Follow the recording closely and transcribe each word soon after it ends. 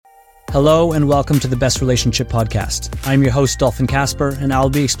Hello and welcome to the Best Relationship Podcast. I'm your host, Dolphin Casper, and I'll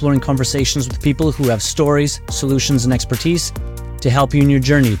be exploring conversations with people who have stories, solutions, and expertise to help you in your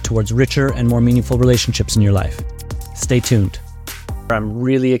journey towards richer and more meaningful relationships in your life. Stay tuned. I'm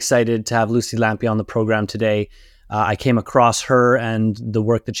really excited to have Luci Lampe on the program today. I came across her and the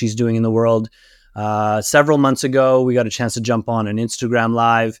work that she's doing in the world several months ago. We got a chance to jump on an Instagram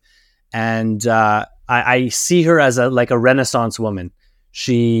Live, and I see her as a Renaissance woman.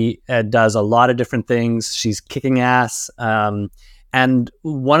 She does a lot of different things. She's kicking ass. And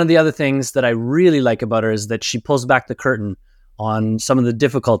one of the other things that I really like about her is that she pulls back the curtain on some of the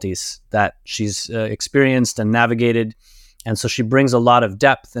difficulties that she's experienced and navigated. And so she brings a lot of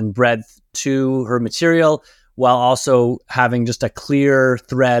depth and breadth to her material while also having just a clear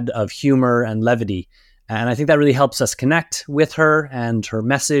thread of humor and levity. And I think that really helps us connect with her and her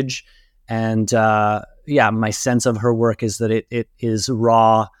message. And my sense of her work is that it is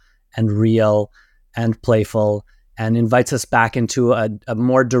raw and real and playful and invites us back into a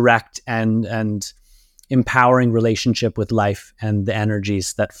more direct and empowering relationship with life and the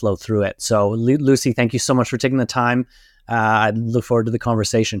energies that flow through it. So Luci, thank you so much for taking the time. I look forward to the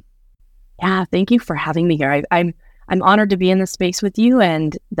conversation. Yeah, thank you for having me here. I'm honored to be in this space with you,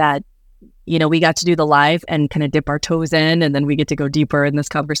 and that, we got to do the live and kind of dip our toes in, and then we get to go deeper in this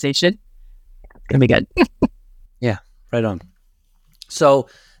conversation. It's going to be good. Yeah, right on. So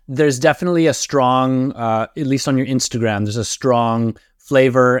there's definitely a strong, at least on your Instagram, there's a strong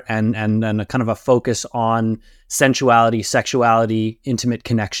flavor and a kind of a focus on sensuality, sexuality, intimate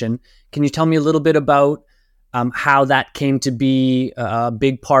connection. Can you tell me a little bit about how that came to be a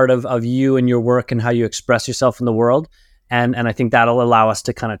big part of you and your work and how you express yourself in the world? And I think that'll allow us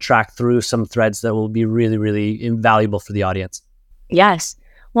to kind of track through some threads that will be really, really invaluable for the audience. Yes.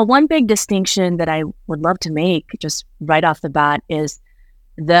 Well, one big distinction that I would love to make just right off the bat is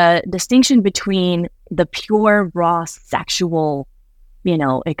the distinction between the pure, raw, sexual,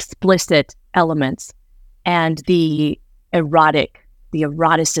 explicit elements and the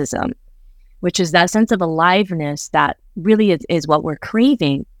eroticism, which is that sense of aliveness that really is what we're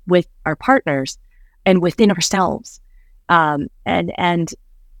craving with our partners and within ourselves. And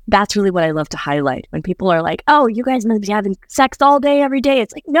that's really what I love to highlight. When people are like, oh, you guys must be having sex all day, every day.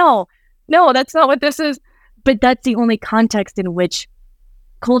 It's like, no, that's not what this is. But that's the only context in which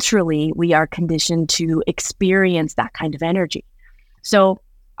culturally we are conditioned to experience that kind of energy. So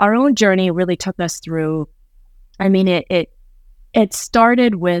our own journey really took us through, it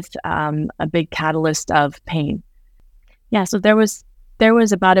started with a big catalyst of pain. Yeah, so there was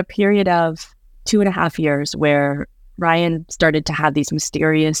about a period of 2.5 years where Ryan started to have these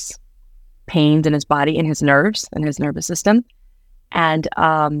mysterious pains in his body, in his nerves, and his nervous system. And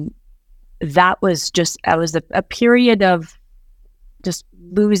that was a period of just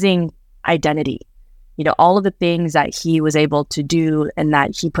losing identity. All of the things that he was able to do and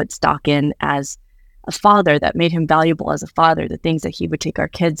that he put stock in as a father, that made him valuable as a father, the things that he would take our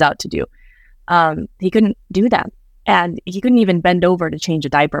kids out to do. He couldn't do that. And he couldn't even bend over to change a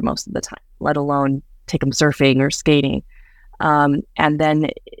diaper most of the time, let alone take them surfing or skating. And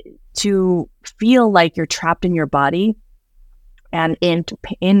then to feel like you're trapped in your body and in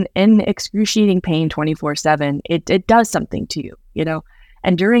excruciating pain 24/7, it does something to you,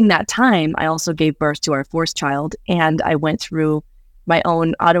 And during that time, I also gave birth to our fourth child, and I went through my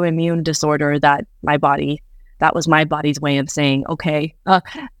own autoimmune disorder that was my body's way of saying, okay,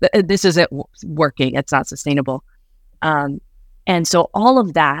 this isn't working. It's not sustainable. And so all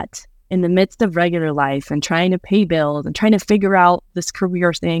of that in the midst of regular life and trying to pay bills and trying to figure out this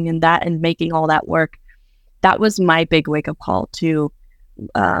career thing and that and making all that work, that was my big wake-up call to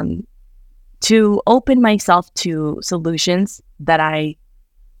open myself to solutions that I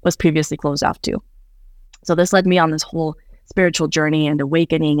was previously closed off to. So this led me on this whole spiritual journey and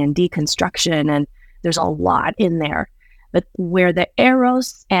awakening and deconstruction, and there's a lot in there. But where the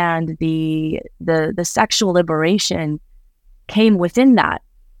eros and the sexual liberation came within that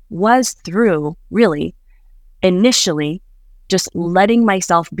was through, really, initially, just letting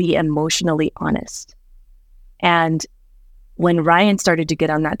myself be emotionally honest. And when Ryan started to get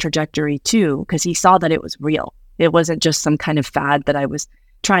on that trajectory too, because he saw that it was real, it wasn't just some kind of fad that I was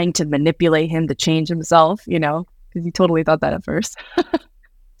trying to manipulate him to change himself, because he totally thought that at first.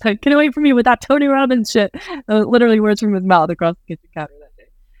 Like, get away from me with that Tony Robbins shit. Literally words from his mouth across the kitchen counter that day.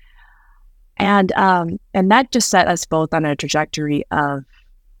 And that just set us both on a trajectory of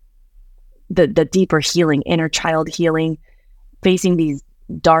the deeper healing, inner child healing, facing these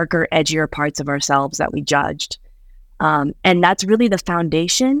darker, edgier parts of ourselves that we judged. And that's really the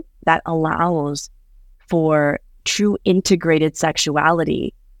foundation that allows for true integrated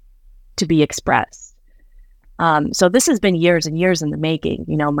sexuality to be expressed. So this has been years and years in the making,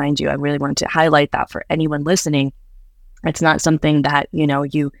 mind you. I really want to highlight that for anyone listening. It's not something that,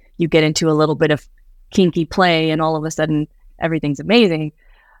 you get into a little bit of kinky play and all of a sudden everything's amazing.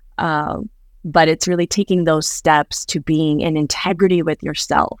 But it's really taking those steps to being in integrity with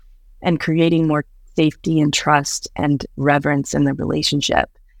yourself and creating more safety and trust and reverence in the relationship.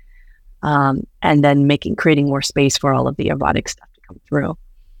 And then creating more space for all of the erotic stuff to come through.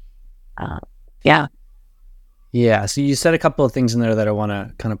 Yeah. Yeah. So you said a couple of things in there that I want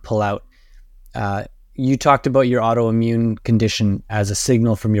to kind of pull out. You talked about your autoimmune condition as a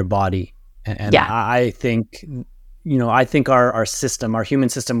signal from your body. And yeah. I think our system, our human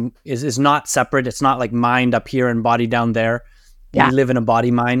system is not separate. It's not like mind up here and body down there. Yeah. We live in a body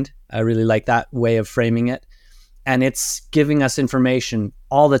mind. I really like that way of framing it. And it's giving us information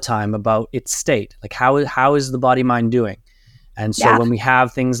all the time about its state. Like how is the body mind doing? And so when we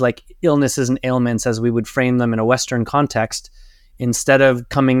have things like illnesses and ailments, as we would frame them in a Western context, instead of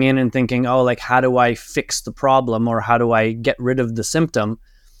coming in and thinking, oh, like, how do I fix the problem or how do I get rid of the symptom,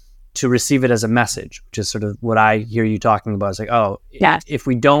 to receive it as a message, which is sort of what I hear you talking about. It's like, oh, if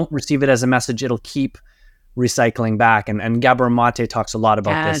we don't receive it as a message, it'll keep recycling back. And Gabor Mate talks a lot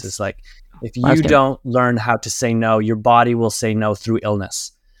about this. It's like, if you don't learn how to say no, your body will say no through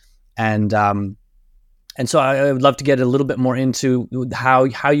illness. And so I would love to get a little bit more into how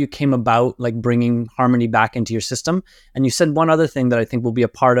you came about, like, bringing harmony back into your system. And you said one other thing that I think will be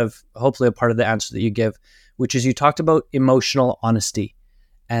hopefully a part of the answer that you give, which is you talked about emotional honesty.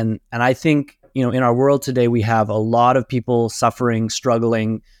 And I think, in our world today, we have a lot of people suffering,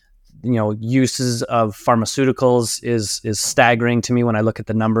 struggling. Uses of pharmaceuticals is staggering to me when I look at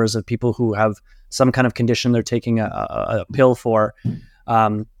the numbers of people who have some kind of condition they're taking a pill for,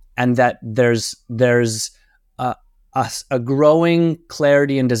 and that there's a growing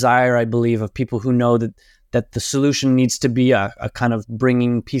clarity and desire, I believe, of people who know that the solution needs to be a kind of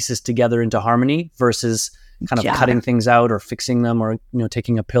bringing pieces together into harmony versus kind of cutting things out or fixing them or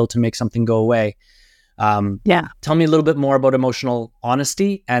taking a pill to make something go away. Tell me a little bit more about emotional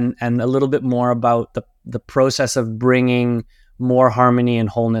honesty and a little bit more about the process of bringing more harmony and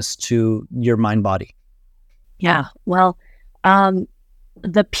wholeness to your mind body. Yeah. Well,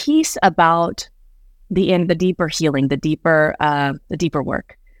 the piece about the deeper healing, the deeper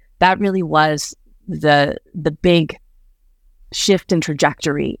work, that really was the big shift in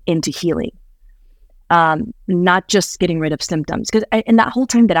trajectory into healing. Not just getting rid of symptoms. Because in that whole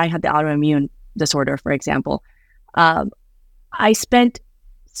time that I had the autoimmune disorder, for example, I spent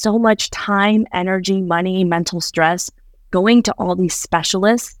so much time, energy, money, mental stress going to all these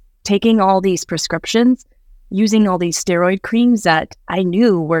specialists, taking all these prescriptions, using all these steroid creams that I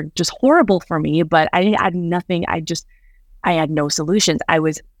knew were just horrible for me, but I had nothing. I had no solutions. I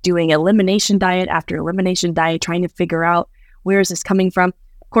was doing elimination diet after elimination diet, trying to figure out where is this coming from.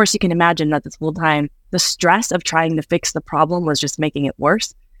 Of course, you can imagine that this whole time, the stress of trying to fix the problem was just making it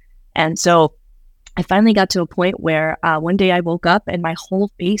worse. And so I finally got to a point where one day I woke up and my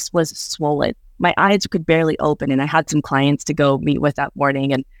whole face was swollen. My eyes could barely open. And I had some clients to go meet with that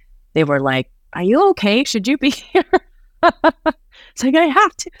morning. And they were like, are you okay? Should you be here? It's like, I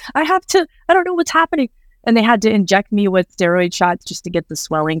have to, I don't know what's happening. And they had to inject me with steroid shots just to get the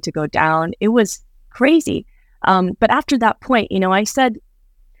swelling to go down. It was crazy. But after that point, I said,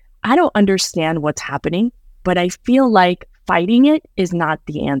 I don't understand what's happening, but I feel like fighting it is not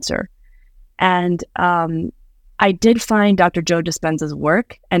the answer. And I did find Dr. Joe Dispenza's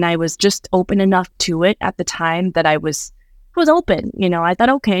work, and I was just open enough to it at the time that I was open. I thought,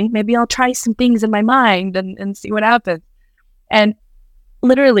 okay, maybe I'll try some things in my mind and see what happens. And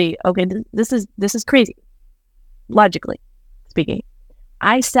literally, okay, this is crazy. Logically speaking,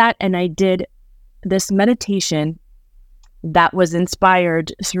 I sat and I did this meditation that was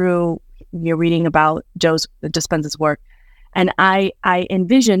inspired through reading about Joe Dispenza's work. And I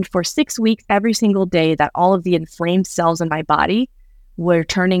envisioned for 6 weeks, every single day, that all of the inflamed cells in my body were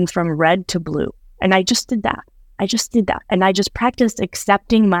turning from red to blue. And I just did that. And I just practiced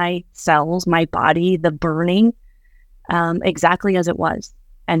accepting my cells, my body, the burning, exactly as it was.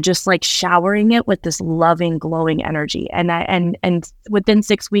 And just like showering it with this loving, glowing energy. And within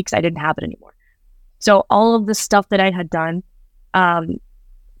 6 weeks, I didn't have it anymore. So all of the stuff that I had done,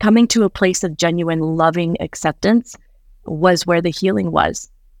 coming to a place of genuine loving acceptance was where the healing was.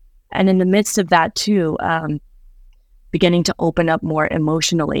 And in the midst of that too, beginning to open up more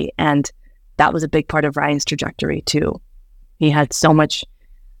emotionally. And that was a big part of Ryan's trajectory too. He had so much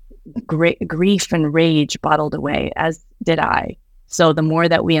grief and rage bottled away, as did I. So the more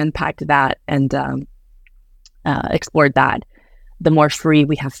that we unpacked that and explored that, the more free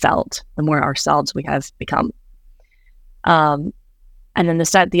we have felt, the more ourselves we have become. And then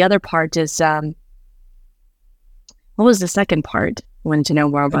the other part is, what was the second part? I wanted to know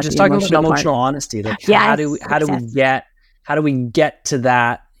more about just the talking about emotional part. honesty. Like Yes, how do we get to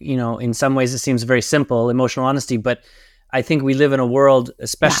that? In some ways it seems very simple, emotional honesty, but I think we live in a world,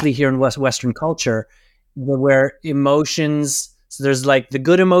 especially here in Western culture, where emotions, so there's like the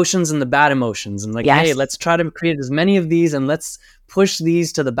good emotions and the bad emotions, and hey, let's try to create as many of these and let's push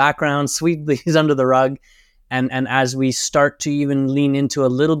these to the background, sweep these under the rug. And as we start to even lean into a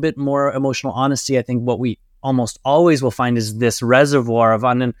little bit more emotional honesty, I think what we almost always will find is this reservoir of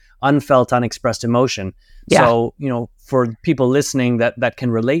unfelt, unexpressed emotion. Yeah. So, for people listening that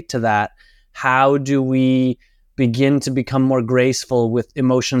can relate to that, how do we begin to become more graceful with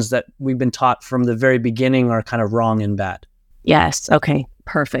emotions that we've been taught from the very beginning are kind of wrong and bad? Yes. Okay.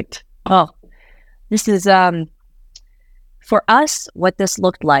 Perfect. Oh, this is, for us, what this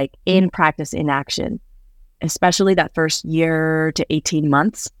looked like in practice, in action, especially that first year to 18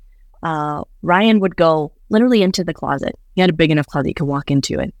 months, Ryan would go literally into the closet. He had a big enough closet he could walk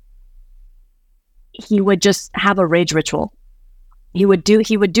into it. He would just have a rage ritual. He would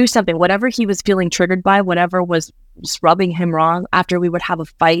do something, whatever he was feeling triggered by, whatever was just rubbing him wrong. After we would have a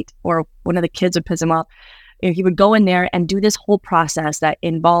fight or one of the kids would piss him off, he would go in there and do this whole process that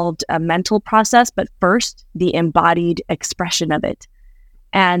involved a mental process, but first the embodied expression of it.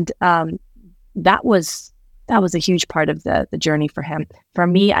 And that was a huge part of the journey for him. For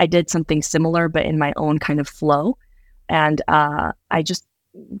me, I did something similar, but in my own kind of flow. And I just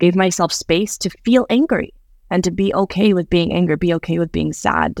gave myself space to feel angry and to be okay with being angry, be okay with being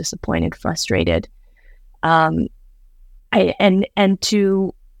sad, disappointed, frustrated. And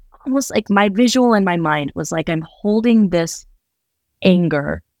to almost like my visual in my mind was like, I'm holding this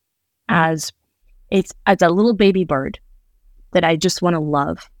anger as a little baby bird that I just want to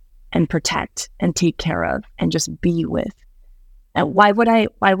love and protect and take care of and just be with. And why would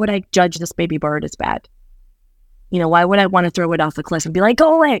I judge this baby bird as bad? Why would I want to throw it off the cliff and be like,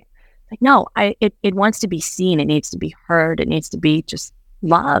 go away? Like, no, it wants to be seen. It needs to be heard. It needs to be just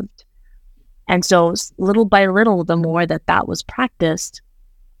loved. And so little by little, the more that was practiced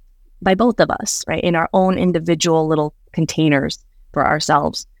by both of us, right, in our own individual little containers for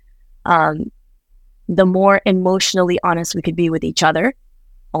ourselves, the more emotionally honest we could be with each other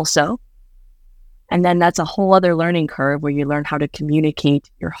also. And then that's a whole other learning curve where you learn how to communicate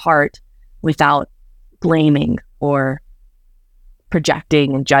your heart without blaming or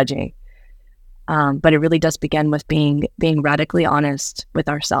projecting and judging. But it really does begin with being radically honest with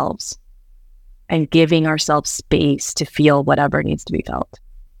ourselves and giving ourselves space to feel whatever needs to be felt.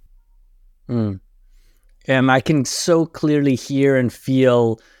 And I can so clearly hear and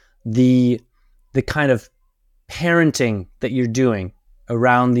feel the kind of parenting that you're doing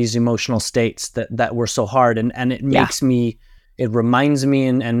around these emotional states that were so hard. And it makes me, it reminds me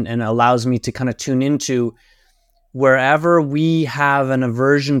and allows me to kind of tune into wherever we have an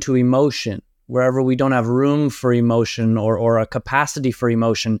aversion to emotion, wherever we don't have room for emotion or a capacity for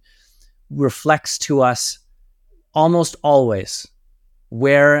emotion, reflects to us almost always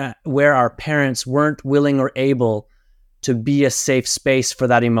where our parents weren't willing or able to be a safe space for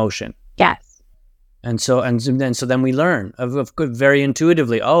that emotion. Yes. And so then we learn of very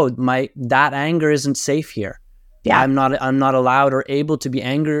intuitively, that anger isn't safe here. Yeah. I'm not allowed or able to be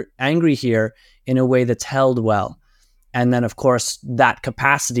angry here in a way that's held well. And then of course that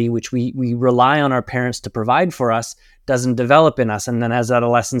capacity which we rely on our parents to provide for us doesn't develop in us. And then as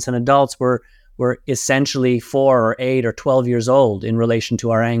adolescents and adults, we're essentially 4 or 8 or 12 years old in relation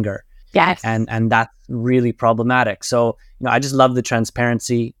to our anger. Yes. And that's really problematic. So, I just love the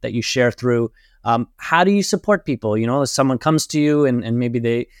transparency that you share through. How do you support people? If someone comes to you and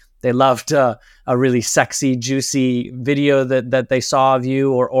maybe they loved a really sexy, juicy video that they saw of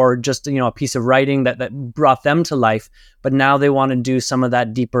you or just, a piece of writing that brought them to life, but now they want to do some of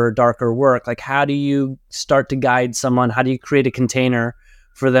that deeper, darker work. Like, how do you start to guide someone? How do you create a container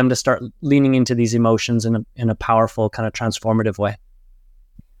for them to start leaning into these emotions in a powerful, kind of transformative way?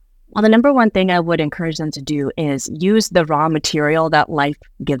 Well, the number one thing I would encourage them to do is use the raw material that life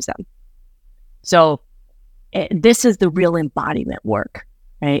gives them. So this is the real embodiment work,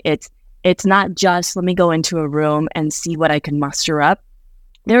 right? It's not just, let me go into a room and see what I can muster up.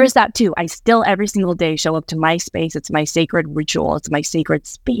 There is that too. I still every single day show up to my space. It's my sacred ritual. It's my sacred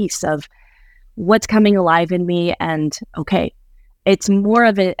space of what's coming alive in me. And okay, it's more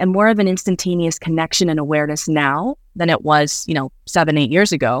of an instantaneous connection and awareness now than it was, 7-8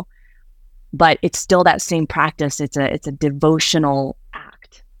 years ago. But it's still that same practice. It's a devotional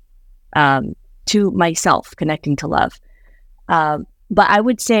act to myself, connecting to love. But I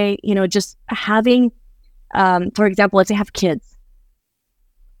would say, just having, for example, let's say have kids,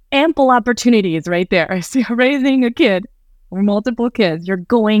 ample opportunities right there. So you're raising a kid or multiple kids, you're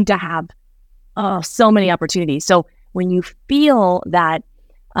going to have so many opportunities. So when you feel that,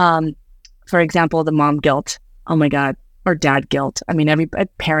 for example, the mom guilt, oh my God, or dad guilt. I mean, every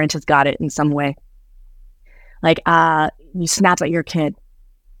parent has got it in some way. Like, you snap at your kid.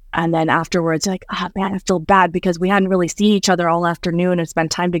 And then afterwards, like, oh man, I feel bad because we hadn't really seen each other all afternoon and spent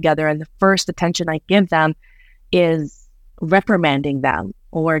time together. And the first attention I give them is reprimanding them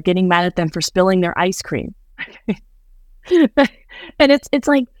or getting mad at them for spilling their ice cream. And it's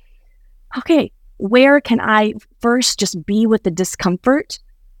like, okay, where can I first just be with the discomfort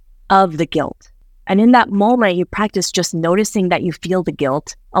of the guilt? And in that moment, you practice just noticing that you feel the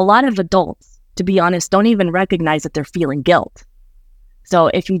guilt. A lot of adults, to be honest, don't even recognize that they're feeling guilt. So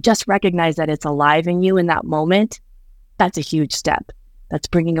if you just recognize that it's alive in you in that moment, that's a huge step. That's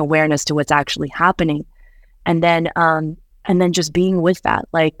bringing awareness to what's actually happening. And then just being with that.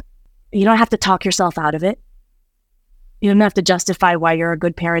 Like, you don't have to talk yourself out of it. You don't have to justify why you're a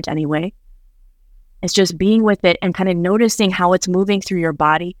good parent anyway. It's just being with it and kind of noticing how it's moving through your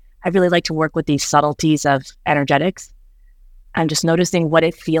body. I really like to work with these subtleties of energetics and just noticing what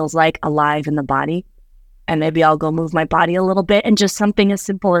it feels like alive in the body. And maybe I'll go move my body a little bit and just something as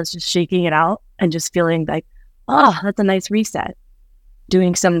simple as just shaking it out and just feeling like, oh, that's a nice reset.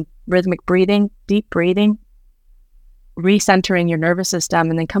 Doing some rhythmic breathing, deep breathing, recentering your nervous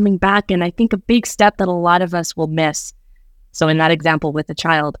system, and then coming back. And I think a big step that a lot of us will miss, so in that example with the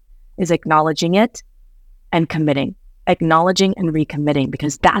child, is acknowledging it and committing. Acknowledging and recommitting,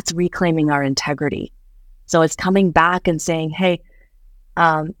 because that's reclaiming our integrity. So it's coming back and saying, hey,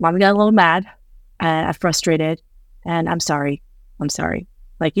 mom got a little mad and I'm frustrated and I'm sorry.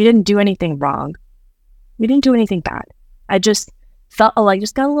 Like, you didn't do anything wrong. You didn't do anything bad. I just felt, I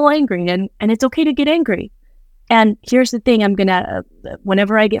just got a little angry, and it's okay to get angry. And here's the thing, I'm going to,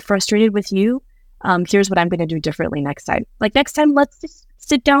 whenever I get frustrated with you, here's what I'm going to do differently next time. Like, next time, let's just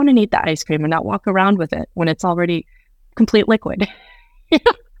sit down and eat the ice cream and not walk around with it when it's already complete liquid. This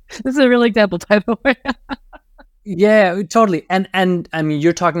is a real example, by the way. Yeah, totally. And I mean,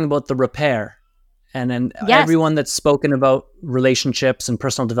 you're talking about the repair, and Yes. everyone that's spoken about relationships and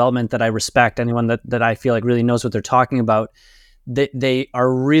personal development that I respect, anyone that I feel like really knows what they're talking about, they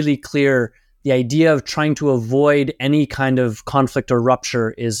are really clear. The idea of trying to avoid any kind of conflict or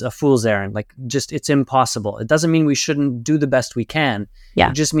rupture is a fool's errand. Like, just, it's impossible. It doesn't mean we shouldn't do the best we can.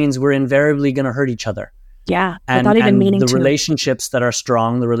 Yeah. It just means we're invariably going to hurt each other. Yeah, And, without even meaning the to. relationships that are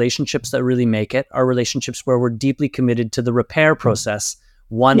strong, the relationships that really make it, are relationships where we're deeply committed to the repair process.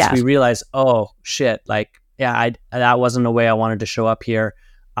 Once we realize, oh shit, like, yeah, that wasn't the way I wanted to show up here.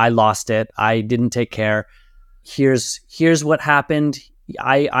 I lost it. I didn't take care. Here's what happened.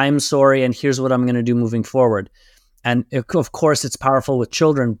 I'm sorry, and here's what I'm going to do moving forward. And of course, it's powerful with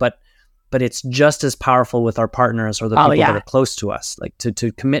children, but it's just as powerful with our partners or the people that are close to us. Like,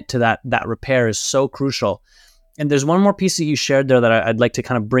 to commit to that repair is so crucial. And there's one more piece that you shared there that I'd like to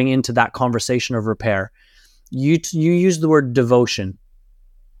kind of bring into that conversation of repair. You use the word devotion,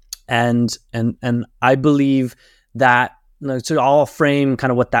 and I believe that, so I'll frame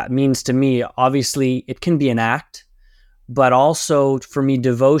kind of what that means to me. Obviously, it can be an act, but also for me,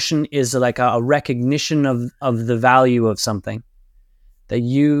 devotion is like a recognition of the value of something. That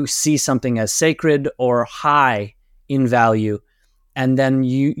you see something as sacred or high in value, and then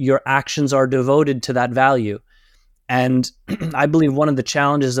your actions are devoted to that value. And I believe one of the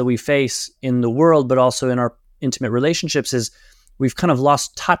challenges that we face in the world, but also in our intimate relationships, is we've kind of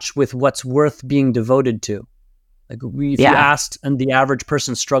lost touch with what's worth being devoted to. Like, if you asked the average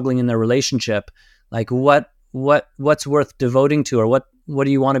person struggling in their relationship, like, what's worth devoting to, or what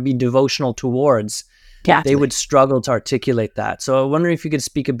do you want to be devotional towards? They would struggle to articulate that. So I wonder if you could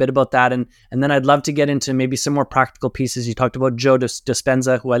speak a bit about that. And then I'd love to get into maybe some more practical pieces. You talked about Joe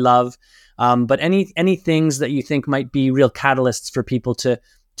Dispenza, who I love. But any things that you think might be real catalysts for people to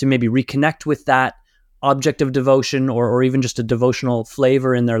maybe reconnect with that object of devotion, or even just a devotional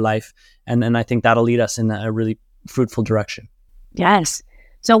flavor in their life. And I think that'll lead us in a really fruitful direction. Yes.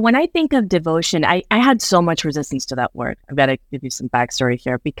 So when I think of devotion, I had so much resistance to that word. I've got to give you some backstory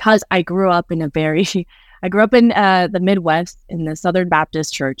here, because I grew up in the Midwest in the Southern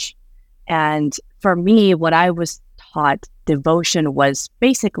Baptist Church. And for me, what I was taught, devotion was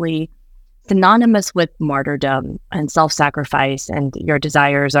basically synonymous with martyrdom and self-sacrifice, and your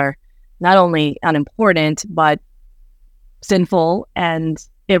desires are not only unimportant, but sinful and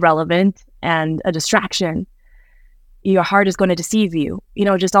irrelevant and a distraction. your heart is going to deceive you.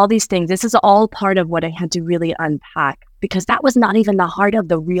 Just all these things. This is all part of what I had to really unpack, because that was not even the heart of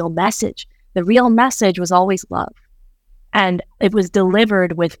the real message. The real message was always love, and it was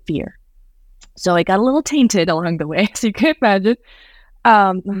delivered with fear. So I got a little tainted along the way, as you can imagine.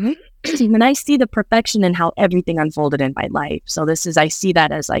 And I see the perfection in how everything unfolded in my life. So I see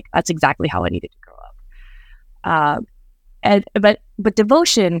that as like, that's exactly how I needed to grow up. But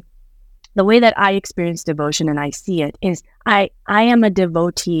devotion, the way that I experience devotion and I see it is I am a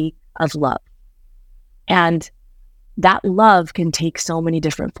devotee of love. And that love can take so many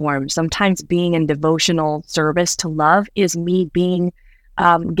different forms. Sometimes being in devotional service to love is me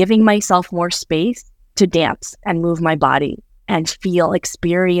giving myself more space to dance and move my body and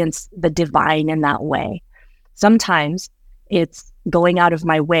experience the divine in that way. Sometimes it's going out of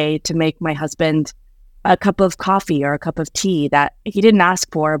my way to make my husband a cup of coffee or a cup of tea that he didn't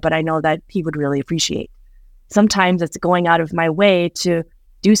ask for, but I know that he would really appreciate. Sometimes it's going out of my way to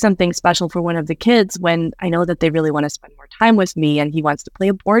do something special for one of the kids when I know that they really want to spend more time with me and he wants to play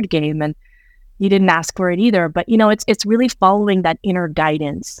a board game and he didn't ask for it either. But, it's really following that inner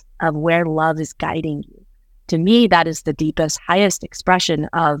guidance of where love is guiding you. To me, that is the deepest, highest expression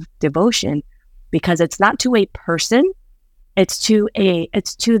of devotion, because it's not to a person, it's to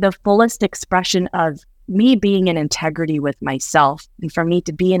the fullest expression of me being in integrity with myself. And for me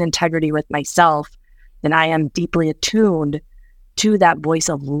to be in integrity with myself, then I am deeply attuned to that voice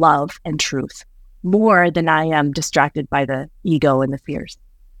of love and truth, more than I am distracted by the ego and the fears.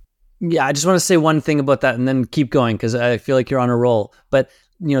 Yeah, I just want to say one thing about that and then keep going, because I feel like you're on a roll. But,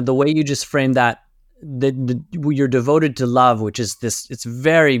 the way you just framed that, you're devoted to love, which is this, it's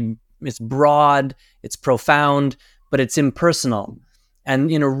broad, it's profound, but it's impersonal.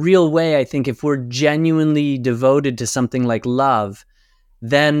 And in a real way, I think if we're genuinely devoted to something like love,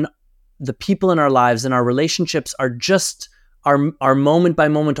 then the people in our lives and our relationships are just our moment by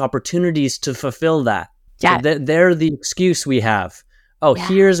moment opportunities to fulfill that. Yeah. So they're the excuse we have. Oh, yeah.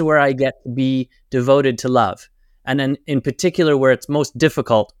 Here's where I get to be devoted to love. And then in particular, where it's most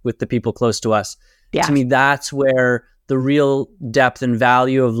difficult with the people close to us, yeah. To me, that's where the real depth and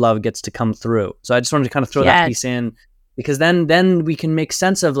value of love gets to come through. So I just wanted to kind of throw that piece in, because then we can make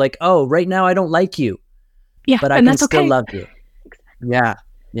sense of like, oh, right now I don't like you, but I can still love you. Yeah.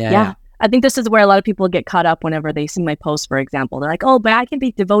 I think this is where a lot of people get caught up whenever they see my posts, for example. They're like, oh, but I can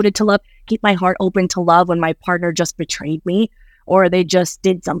be devoted to love, keep my heart open to love when my partner just betrayed me or they just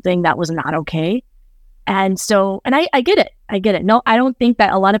did something that was not okay. And so, and I get it. No, I don't think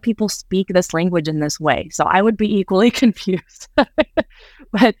that a lot of people speak this language in this way. So I would be equally confused.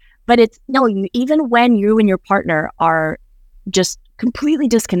 But it's, no, even when you and your partner are just completely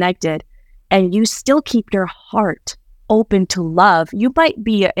disconnected and you still keep your heart open to love, you might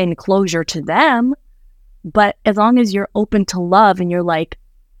be in closure to them, but as long as you're open to love and you're like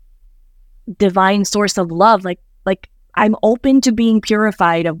divine source of love, like I'm open to being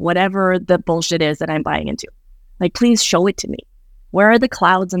purified of whatever the bullshit is that I'm buying into. Like, please show it to me. Where are the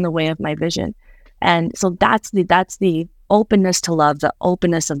clouds in the way of my vision? And so that's the openness to love, the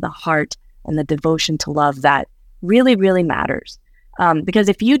openness of the heart and the devotion to love that really, really matters. Because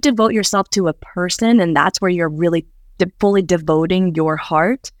if you devote yourself to a person and that's where you're really fully devoting your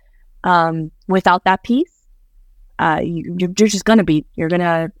heart, without that piece, you're just going to be, you're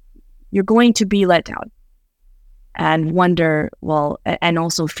going to be let down and wonder, and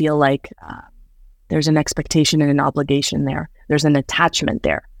also feel like there's an expectation and an obligation there. There's an attachment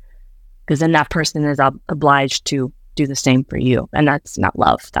there, because then that person is obliged to do the same for you. And that's not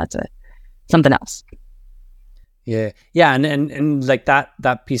love. That's something else. Yeah. And like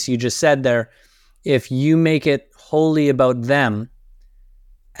that piece you just said there, if you make it wholly about them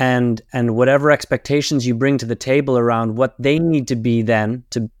and whatever expectations you bring to the table around what they need to be then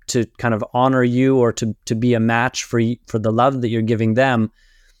to kind of honor you or to be a match for the love that you're giving them,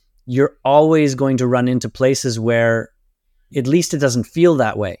 you're always going to run into places where at least it doesn't feel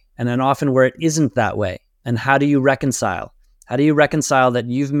that way. And then often where it isn't that way. And how do you reconcile? How do you reconcile that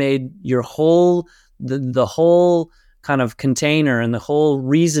you've made your whole, the whole kind of container and the whole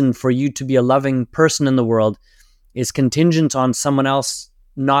reason for you to be a loving person in the world is contingent on someone else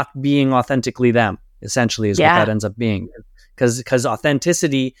not being authentically them, essentially is what that ends up being. Because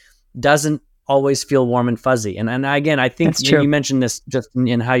authenticity doesn't always feel warm and fuzzy. And again, I think you mentioned this just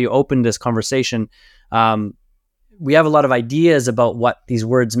in how you opened this conversation. We have a lot of ideas about what these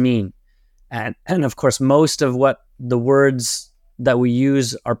words mean. And of course, most of what the words that we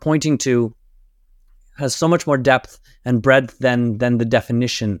use are pointing to has so much more depth and breadth than the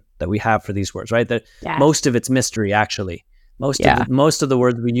definition that we have for these words, right? Most of it's mystery, actually. Most of the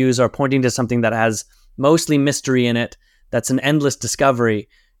words we use are pointing to something that has mostly mystery in it. That's an endless discovery.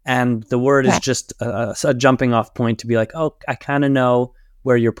 And the word is just a jumping off point to be like, oh, I kind of know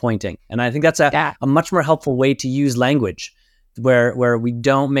where you're pointing. And I think that's a much more helpful way to use language, where we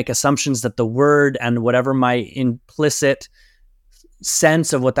don't make assumptions that the word and whatever my implicit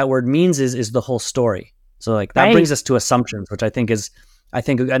sense of what that word means is the whole story. So like that brings us to assumptions, which I think is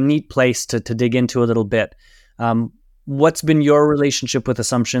a neat place to dig into a little bit. What's been your relationship with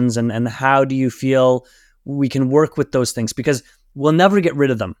assumptions, and how do you feel we can work with those things? Because we'll never get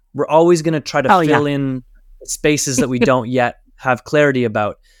rid of them. We're always going to try to fill in spaces that we don't yet have clarity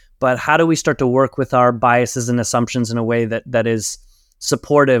about. But how do we start to work with our biases and assumptions in a way that is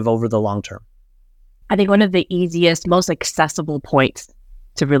supportive over the long term? I think one of the easiest, most accessible points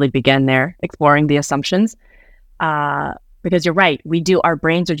to really begin there, exploring the assumptions, because you're right, our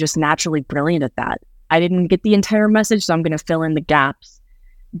brains are just naturally brilliant at that. I didn't get the entire message, so I'm going to fill in the gaps.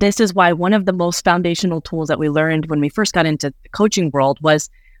 This is why one of the most foundational tools that we learned when we first got into the coaching world was,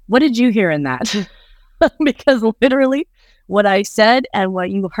 what did you hear in that? Because literally what I said and what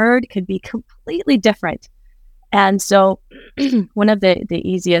you heard could be completely different. And so one of the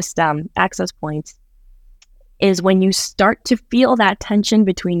easiest access points is when you start to feel that tension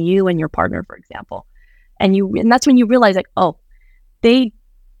between you and your partner, for example. And that's when you realize, like, oh, I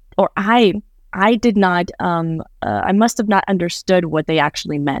did not, I must have not understood what they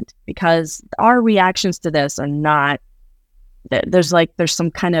actually meant, because our reactions to this are not, there's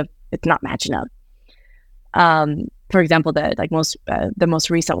some kind of, it's not matching up. For example, the most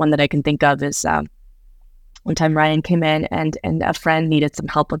recent one that I can think of is one time Ryan came in and a friend needed some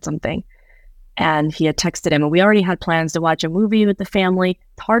help with something. And he had texted him, and we already had plans to watch a movie with the family.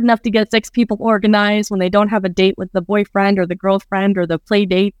 It's hard enough to get 6 people organized when they don't have a date with the boyfriend or the girlfriend or the play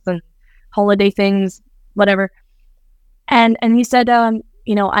dates and holiday things, whatever. And he said, I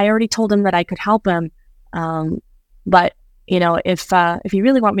already told him that I could help him. But if you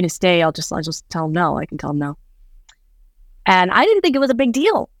really want me to stay, I'll just tell him no. I can tell him no. And I didn't think it was a big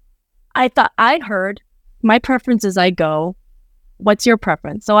deal. I thought I'd heard my preference is I go. What's your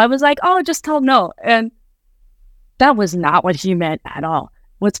preference? So I was like, oh, just tell him no. And that was not what he meant at all.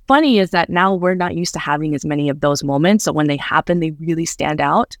 What's funny is that now we're not used to having as many of those moments. So when they happen, they really stand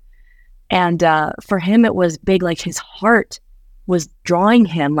out. And for him, it was big, like his heart was drawing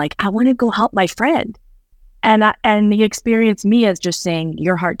him, like, I want to go help my friend. And he experienced me as just saying,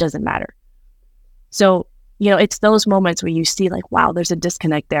 your heart doesn't matter. So, it's those moments where you see like, wow, there's a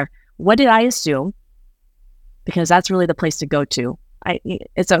disconnect there. What did I assume? Because that's really the place to go to.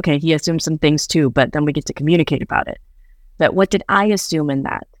 It's okay, he assumed some things too, but then we get to communicate about it. But what did I assume in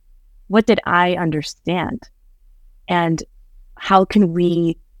that? What did I understand? And how can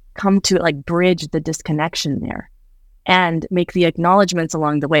we come to bridge the disconnection there and make the acknowledgments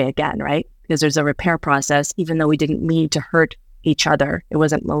along the way again, right? Because there's a repair process, even though we didn't mean to hurt each other. It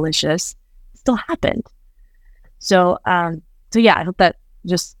wasn't malicious. It still happened. So yeah, I hope that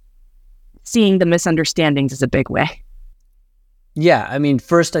just seeing the misunderstandings is a big way. Yeah. I mean,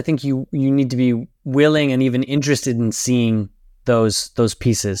 first, I think you need to be willing and even interested in seeing those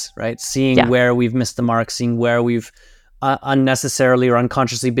pieces, right? Seeing where we've missed the mark, seeing where we've unnecessarily or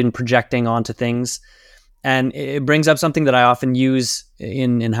unconsciously been projecting onto things. And it brings up something that I often use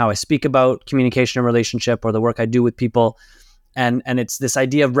in how I speak about communication and relationship, or the work I do with people. And it's this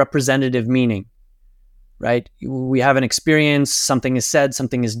idea of representative meaning, right? We have an experience, something is said,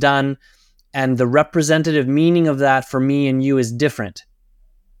 something is done, and the representative meaning of that for me and you is different,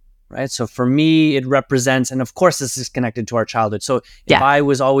 right? So for me, it represents, and of course this is connected to our childhood. So if I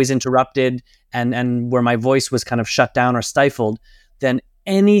was always interrupted and where my voice was kind of shut down or stifled, then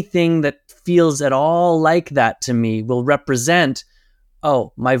anything that feels at all like that to me will represent,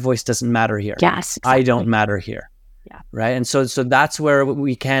 oh, my voice doesn't matter here. Yes, exactly. I don't matter here. Yeah. Right. And so that's where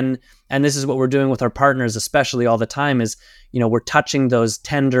we can, and this is what we're doing with our partners, especially all the time, is, we're touching those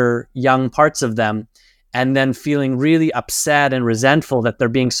tender young parts of them and then feeling really upset and resentful that they're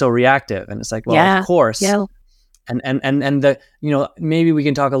being so reactive. And it's like, well, of course. Yeah. And maybe we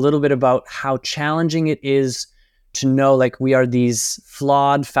can talk a little bit about how challenging it is to know, like, we are these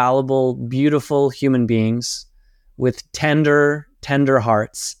flawed, fallible, beautiful human beings with tender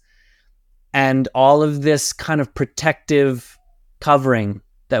hearts, and all of this kind of protective covering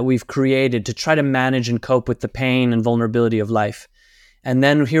that we've created to try to manage and cope with the pain and vulnerability of life. And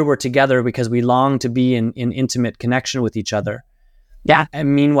then here we're together because we long to be in intimate connection with each other. Yeah.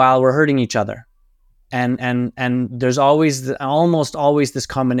 And meanwhile, we're hurting each other. And there's almost always this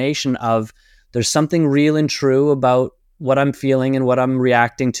combination of, there's something real and true about what I'm feeling and what I'm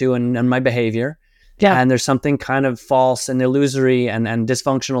reacting to and my behavior. Yeah. And there's something kind of false and illusory and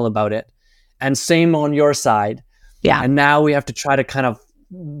dysfunctional about it. and same on your side. Yeah. And now we have to try to kind of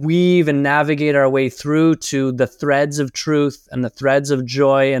weave and navigate our way through to the threads of truth and the threads of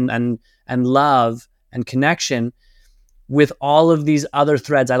joy and love and connection with all of these other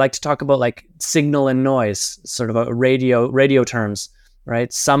threads. I like to talk about like signal and noise, sort of a radio terms,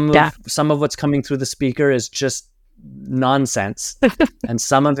 right? Some of what's coming through the speaker is just nonsense, and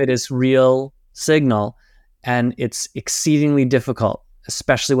some of it is real signal, and it's exceedingly difficult,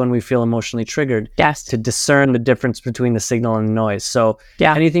 especially when we feel emotionally triggered, to discern the difference between the signal and the noise. So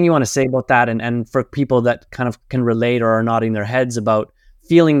anything you want to say about that, and for people that kind of can relate or are nodding their heads about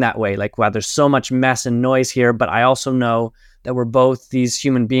feeling that way, like, wow, there's so much mess and noise here, but I also know that we're both these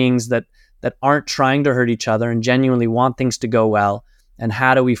human beings that aren't trying to hurt each other and genuinely want things to go well. And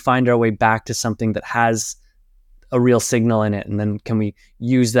how do we find our way back to something that has a real signal in it? And then can we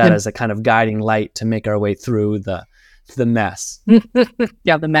use that as a kind of guiding light to make our way through the mess?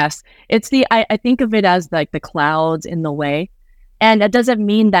 Yeah, the mess. It's I think of it as like the clouds in the way. And that doesn't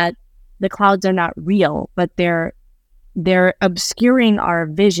mean that the clouds are not real, but they're obscuring our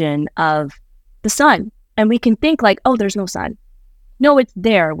vision of the sun. And we can think like, oh, there's no sun. No, it's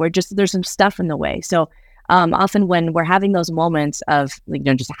there. There's some stuff in the way. So often when we're having those moments of, like,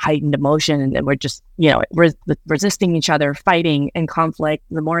 just heightened emotion, and we're just, resisting each other, fighting and conflict,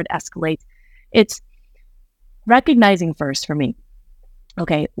 the more it escalates, it's recognizing first for me,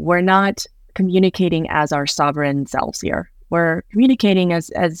 okay, we're not communicating as our sovereign selves here. We're communicating as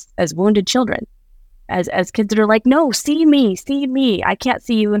wounded children, as kids that are like, no, see me. I can't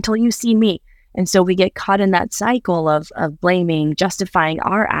see you until you see me. And so we get caught in that cycle of blaming, justifying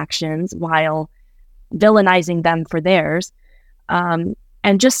our actions while villainizing them for theirs, and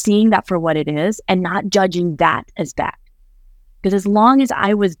just seeing that for what it is and not judging that as bad. Because as long as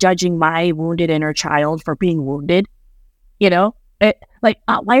I was judging my wounded inner child for being wounded, why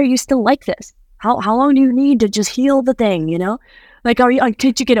are you still like this? How long do you need to just heal the thing, Like,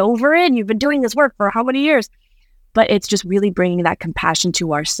 can't you get over it? You've been doing this work for how many years? But it's just really bringing that compassion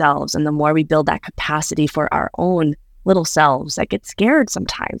to ourselves. And the more we build that capacity for our own little selves that get scared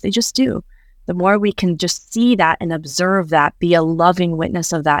sometimes, they just do. The more we can just see that and observe that, be a loving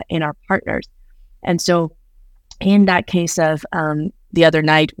witness of that in our partners. And so in that case of the other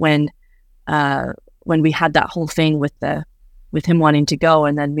night when we had that whole thing with him wanting to go,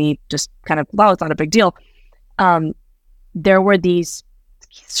 and then me just kind of, well, it's not a big deal. There were these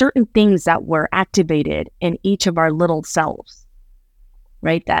certain things that were activated in each of our little selves,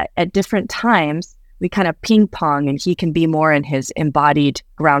 right? That at different times we kind of ping pong, and he can be more in his embodied,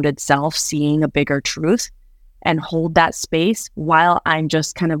 grounded self, seeing a bigger truth and hold that space while I'm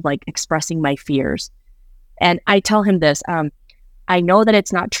just kind of like expressing my fears. And I tell him this, I know that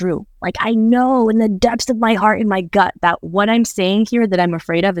it's not true. Like, I know in the depths of my heart and my gut that what I'm saying here that I'm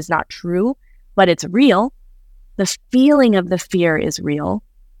afraid of is not true, but it's real. The feeling of the fear is real.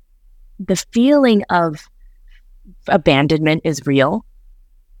 The feeling of abandonment is real.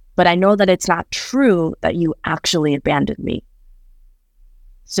 But I know that it's not true that you actually abandoned me.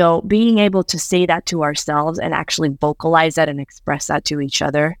 So being able to say that to ourselves and actually vocalize that and express that to each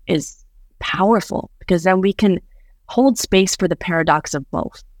other is powerful, because then we can hold space for the paradox of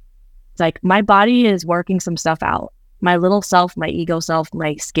both. It's like, my body is working some stuff out. My little self, my ego self,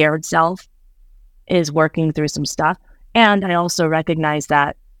 my scared self is working through some stuff. And I also recognize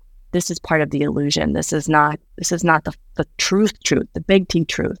that this is part of the illusion. This is not the truth, the big T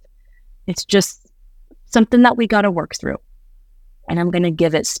truth. It's just something that we got to work through. And I'm going to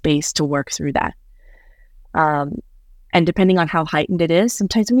give it space to work through that. And depending on how heightened it is,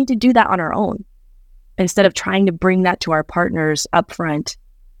 sometimes we need to do that on our own instead of trying to bring that to our partners up front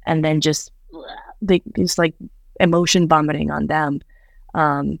and then just like emotion vomiting on them.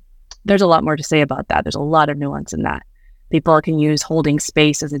 There's a lot more to say about that. There's a lot of nuance in that. People can use holding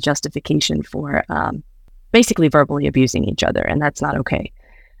space as a justification for basically verbally abusing each other, and that's not okay.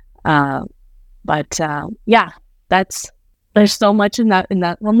 But there's so much in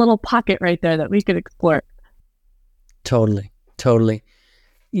that one little pocket right there that we could explore. Totally.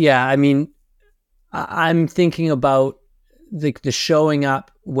 Yeah, I mean, I'm thinking about the showing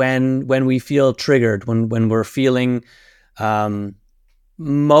up when we feel triggered, when we're feeling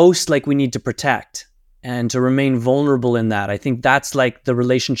most like we need to protect and to remain vulnerable in that. I think that's like the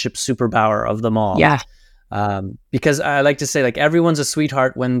relationship superpower of them all. Yeah. Because I like to say, like, everyone's a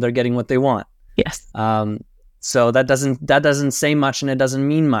sweetheart when they're getting what they want. Yes. So that doesn't say much, and it doesn't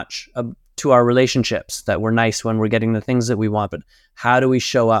mean much to our relationships that we're nice when we're getting the things that we want. But how do we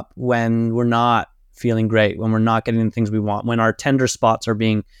show up when we're not feeling great, when we're not getting the things we want, when our tender spots are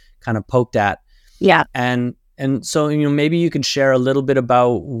being kind of poked at? Yeah. And And so, maybe you could share a little bit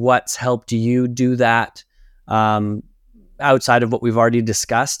about what's helped you do that, outside of what we've already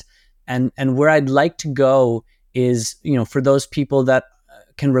discussed. And where I'd like to go is, for those people that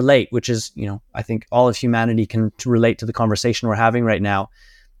can relate, which is, I think all of humanity can relate to the conversation we're having right now.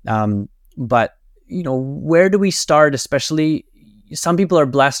 But, where do we start? Especially some people are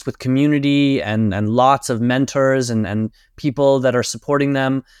blessed with community and lots of mentors and people that are supporting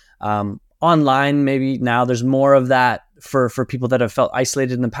them. Online, maybe now there's more of that for people that have felt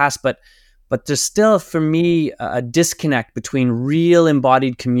isolated in the past, but there's still, for me, a disconnect between real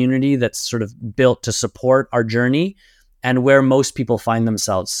embodied community that's sort of built to support our journey and where most people find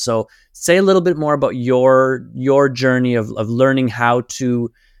themselves. So say a little bit more about your journey of learning how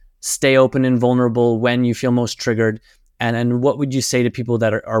to stay open and vulnerable when you feel most triggered. And what would you say to people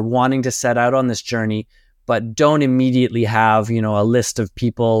that are wanting to set out on this journey, but don't immediately have, a list of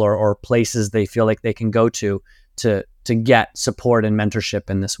people or places they feel like they can go to get support and mentorship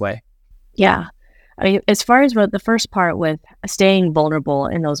in this way? Yeah. I mean, as far as the first part with staying vulnerable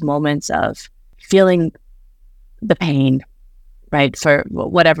in those moments of feeling the pain, right? For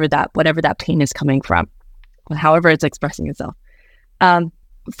whatever that pain is coming from, however it's expressing itself.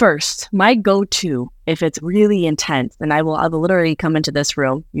 First, my go-to, if it's really intense, then I will literally come into this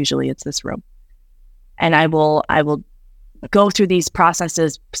room. Usually it's this room. And I will go through these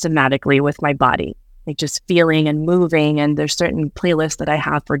processes somatically with my body, like just feeling and moving. And there's certain playlists that I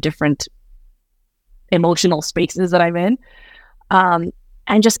have for different emotional spaces that I'm in. And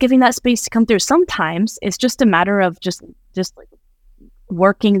just giving that space to come through. Sometimes it's just a matter of just like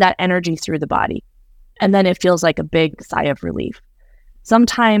working that energy through the body. And then it feels like a big sigh of relief.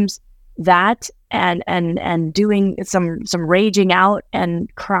 Sometimes that and doing some raging out and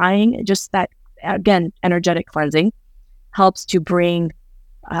crying, just that, again, energetic cleansing helps to bring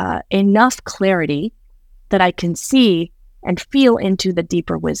enough clarity that I can see and feel into the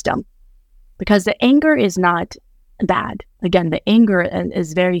deeper wisdom. Because the anger is not bad. Again, the anger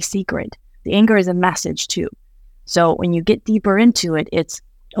is very secret. The anger is a message too. So when you get deeper into it, it's,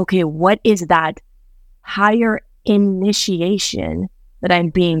 okay, what is that higher initiation that I'm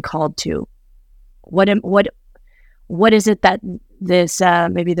being called to? What is it that this,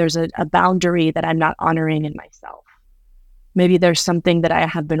 maybe there's a boundary that I'm not honoring in myself. Maybe there's something that I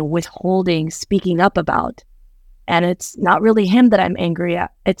have been withholding, speaking up about. And it's not really him that I'm angry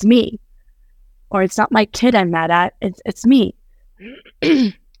at. It's me. Or it's not my kid I'm mad at. It's me.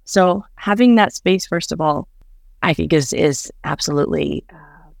 So having that space, first of all, I think is absolutely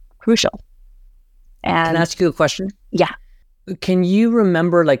crucial. And can I ask you a question? Yeah. Can you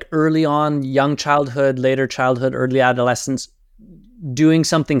remember, like, early on, young childhood, later childhood, early adolescence, doing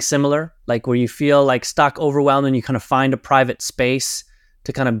something similar, like where you feel like stuck, overwhelmed, and you kind of find a private space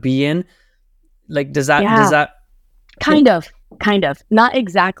to kind of be in? Like, does that kind of, not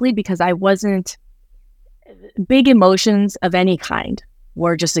exactly, because I wasn't, big emotions of any kind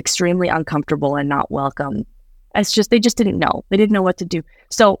were just extremely uncomfortable and not welcome. It's just, they just didn't know. They didn't know what to do.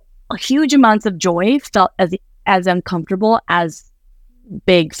 So huge amounts of joy felt as uncomfortable as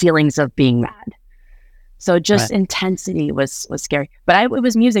big feelings of being mad. So just right. Intensity was scary. But it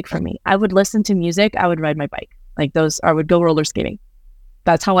was music for me. I would listen to music. I would ride my bike. Like those, I would go roller skating.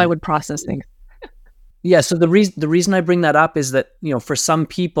 That's how I would process things. Yeah. So the reason I bring that up is that, for some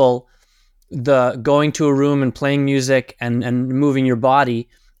people, the going to a room and playing music and moving your body,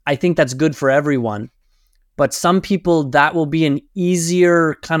 I think that's good for everyone. But some people, that will be an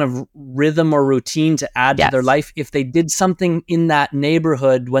easier kind of rhythm or routine to add to their life if they did something in that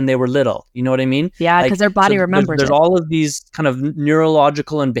neighborhood when they were little. You know what I mean? Yeah, because their body remembers there's all of these kind of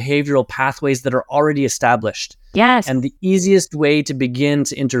neurological and behavioral pathways that are already established. Yes. And the easiest way to begin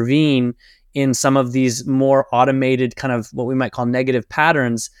to intervene in some of these more automated kind of what we might call negative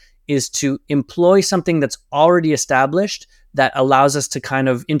patterns is to employ something that's already established that allows us to kind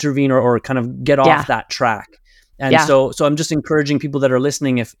of intervene or kind of get off that track. And so I'm just encouraging people that are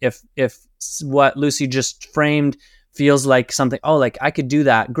listening, if what Luci just framed feels like something, oh, like I could do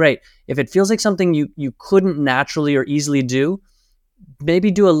that, great. If it feels like something you couldn't naturally or easily do, maybe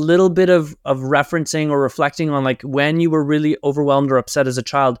do a little bit of referencing or reflecting on, like, when you were really overwhelmed or upset as a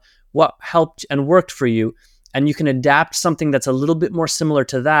child, what helped and worked for you. And you can adapt something that's a little bit more similar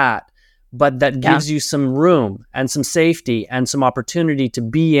to that, but that gives you some room and some safety and some opportunity to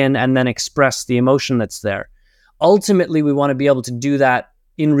be in and then express the emotion that's there. Ultimately, we want to be able to do that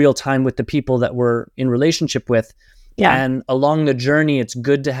in real time with the people that we're in relationship with. Yeah. And along the journey, it's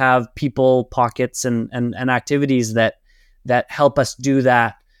good to have people, pockets, and activities that help us do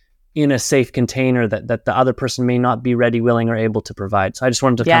that in a safe container that the other person may not be ready, willing, or able to provide. So I just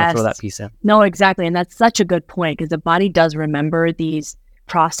wanted to kind of throw that piece in. No, exactly. And that's such a good point, because the body does remember these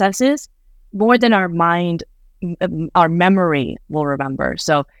processes more than our mind, our memory will remember.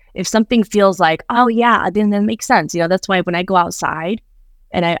 So if something feels like, oh yeah, then that makes sense. That's why when I go outside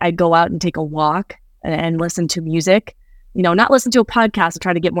and I go out and take a walk and listen to music, not listen to a podcast to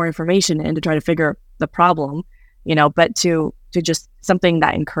try to get more information and to try to figure the problem, but to just something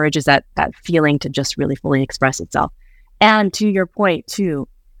that encourages that feeling to just really fully express itself. And to your point too,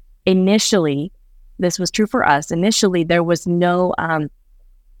 initially, this was true for us. Initially, there was no,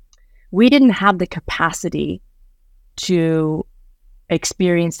 we didn't have the capacity to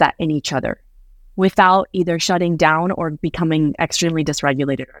experience that in each other without either shutting down or becoming extremely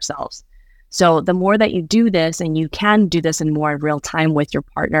dysregulated ourselves. So the more that you do this, and you can do this in more real time with your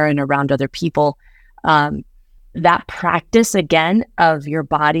partner and around other people, that practice again of your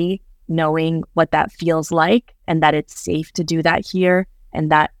body knowing what that feels like, and that it's safe to do that here, and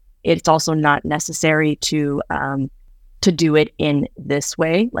that it's also not necessary to do it in this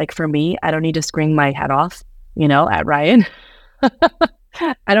way. Like for me, I don't need to scream my head off, at Ryan.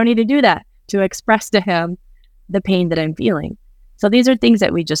 I don't need to do that to express to him the pain that I'm feeling. So these are things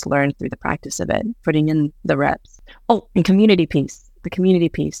that we just learned through the practice of it, putting in the reps. Oh, and community piece, the community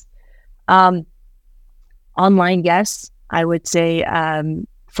piece. Online, yes, I would say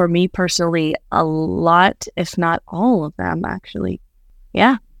for me personally, a lot, if not all of them actually.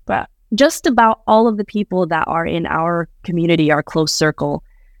 Yeah, but just about all of the people that are in our community, our close circle,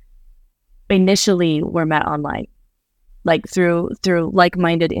 initially were met online, like through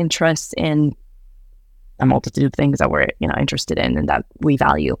like-minded interests in a multitude of things that we're interested in and that we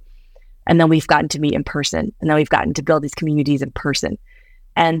value. And then we've gotten to meet in person, and then we've gotten to build these communities in person.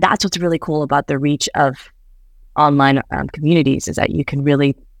 And that's what's really cool about the reach of online communities, is that you can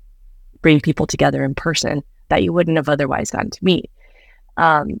really bring people together in person that you wouldn't have otherwise gotten to meet.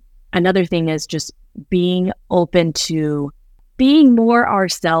 Another thing is just being open to being more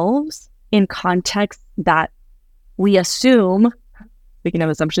ourselves in contexts that we assume, speaking of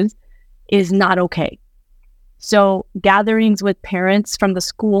assumptions, is not okay. So gatherings with parents from the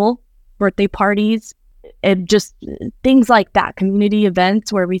school, birthday parties, and just things like that, community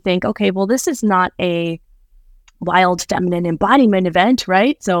events where we think, okay, well, this is not a wild feminine embodiment event,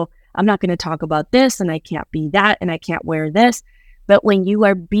 right? So I'm not going to talk about this, and I can't be that, and I can't wear this. But when you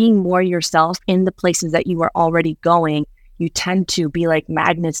are being more yourself in the places that you are already going, you tend to be like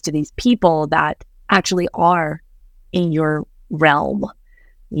magnets to these people that actually are in your realm,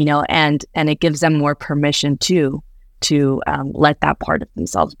 and it gives them more permission to let that part of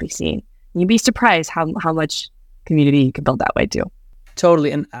themselves be seen. You'd be surprised how much community you can build that way too.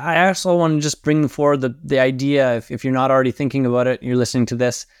 Totally. And I also want to just bring forward the idea, if you're not already thinking about it, you're listening to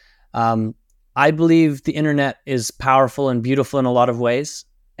this. I believe the internet is powerful and beautiful in a lot of ways.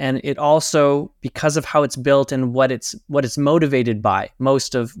 And it also, because of how it's built and what it's motivated by,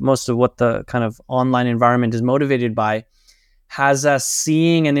 most of what the kind of online environment is motivated by, has us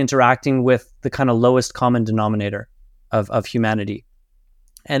seeing and interacting with the kind of lowest common denominator of humanity.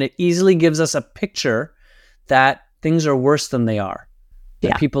 And it easily gives us a picture that things are worse than they are.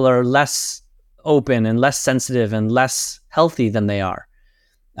 That people are less open and less sensitive and less healthy than they are.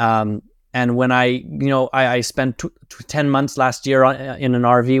 And when I spent 10 months last year in an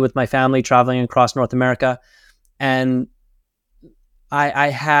RV with my family traveling across North America, and I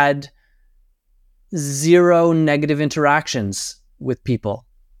had zero negative interactions with people.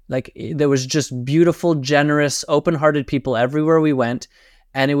 Like, there was just beautiful, generous, open-hearted people everywhere we went.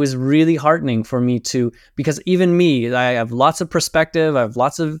 And it was really heartening for me because even me, I have lots of perspective. I have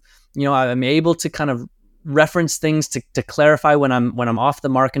lots of, I'm able to kind of reference things to clarify when I'm off the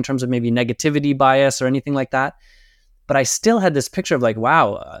mark in terms of maybe negativity bias or anything like that. But I still had this picture of like,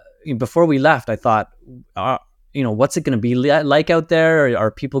 wow, before we left, I thought, what's it going to be like out there?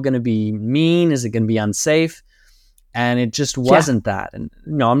 Are people going to be mean? Is it going to be unsafe? And it just wasn't that. And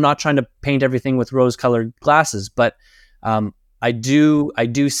I'm not trying to paint everything with rose-colored glasses, but I do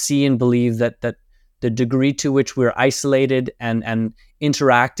see and believe that the degree to which we're isolated and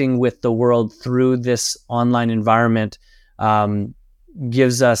interacting with the world through this online environment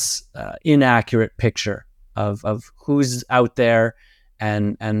gives us inaccurate picture of who's out there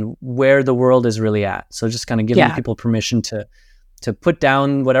and where the world is really at. So just kind of giving people permission to put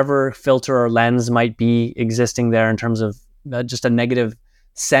down whatever filter or lens might be existing there in terms of just a negative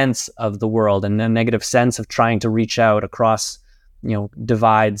sense of the world and a negative sense of trying to reach out across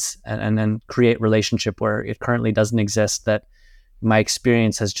divides and then create relationship where it currently doesn't exist. That my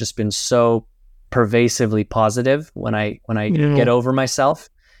experience has just been so pervasively positive when I get over myself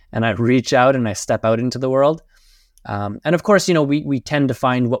and I reach out and I step out into the world. And of course, we tend to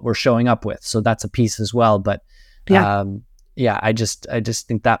find what we're showing up with. So that's a piece as well. But I just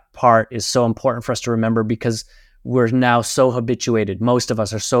think that part is so important for us to remember, because we're now so habituated. Most of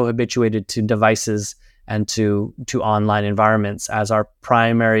us are so habituated to devices and to online environments as our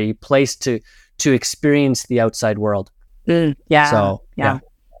primary place to experience the outside world. And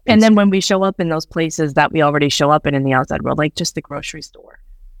then when we show up in those places that we already show up in the outside world, like just the grocery store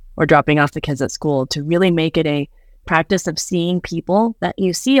or dropping off the kids at school, to really make it a practice of seeing people that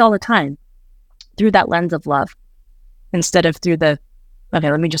you see all the time through that lens of love, instead of through the,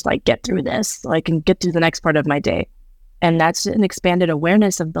 okay, let me just like get through this so I can get through the next part of my day. And that's an expanded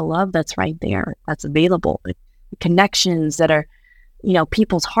awareness of the love that's right there, that's available, the connections that are,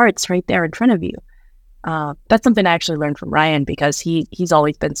 people's hearts right there in front of you. That's something I actually learned from Ryan, because he's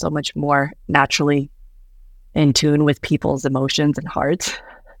always been so much more naturally in tune with people's emotions and hearts.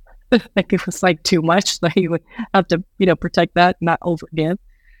 Like it was like too much, like you would have to, protect that, not overgive.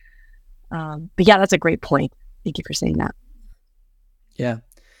 But yeah, that's a great point. Thank you for saying that.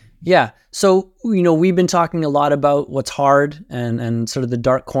 Yeah. So, we've been talking a lot about what's hard and sort of the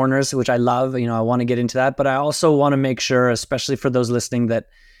dark corners, which I love. I want to get into that, but I also want to make sure, especially for those listening that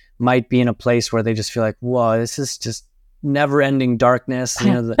might be in a place where they just feel like, whoa, this is just never ending darkness,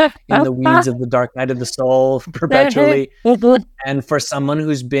 in the weeds of the dark night of the soul perpetually. And for someone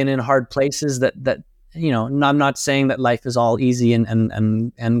who's been in hard places that, I'm not saying that life is all easy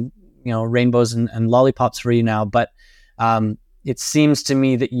and rainbows and lollipops for you now, but, it seems to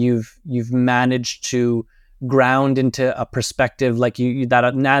me that you've managed to ground into a perspective, like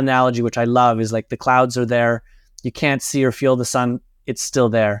that analogy, which I love, is like the clouds are there. You can't see or feel the sun. It's still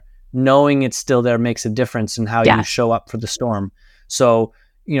there. Knowing it's still there makes a difference in how you show up for the storm. So,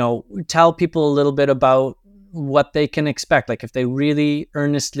 tell people a little bit about what they can expect. Like if they really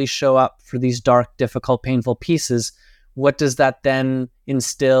earnestly show up for these dark, difficult, painful pieces, what does that then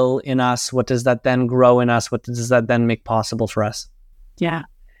instill in us? What does that then grow in us? What does that then make possible for us? Yeah.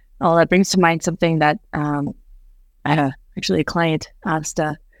 Oh, that brings to mind something that actually a client asked,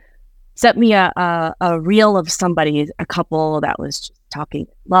 sent me a reel of somebody, a couple that was just talking,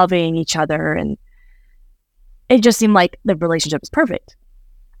 loving each other. And it just seemed like the relationship was perfect.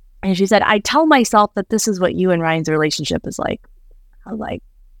 And she said, I tell myself that this is what you and Ryan's relationship is like. I was like,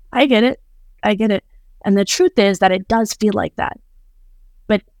 I get it. And the truth is that it does feel like that,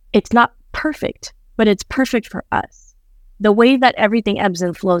 but it's not perfect, but it's perfect for us. The way that everything ebbs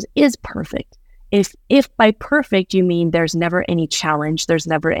and flows is perfect. If by perfect, you mean there's never any challenge, there's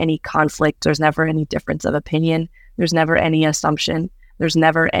never any conflict, there's never any difference of opinion, there's never any assumption, there's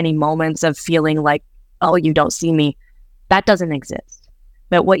never any moments of feeling like, oh, you don't see me. That doesn't exist.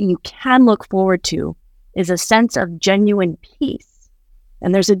 But what you can look forward to is a sense of genuine peace.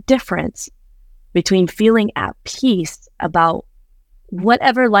 And there's a difference between feeling at peace about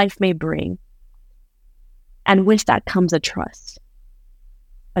whatever life may bring, and with that comes a trust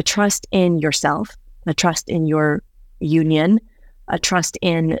in yourself, a trust in your union, a trust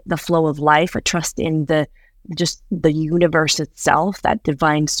in the flow of life, a trust in the universe itself, that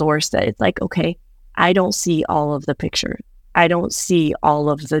divine source that it's like, okay, I don't see all of the picture. I don't see all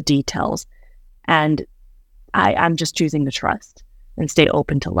of the details. And I'm just choosing to trust and stay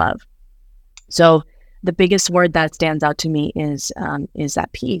open to love. So the biggest word that stands out to me is that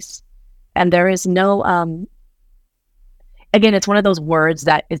peace. And there is no, again, it's one of those words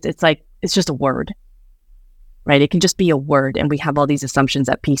that it's just a word, right? It can just be a word. And we have all these assumptions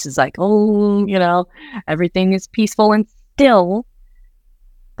that peace is like, oh, everything is peaceful and still,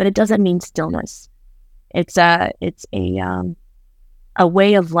 but it doesn't mean stillness. It's a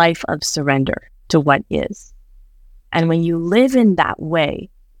way of life of surrender to what is. And when you live in that way,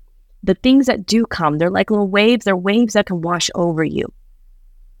 the things that do come, they're like little waves. They're waves that can wash over you.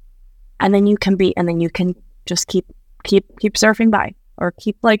 And then you can just keep surfing by, or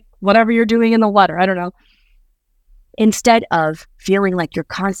keep like whatever you're doing in the water. I don't know. Instead of feeling like you're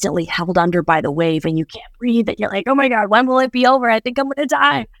constantly held under by the wave and you can't breathe, that you're like, oh my God, when will it be over? I think I'm going to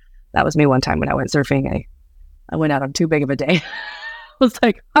die. That was me one time when I went surfing. I went out on too big of a day. I was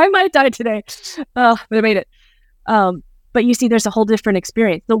like, I might die today. But I made it. But you see, there's a whole different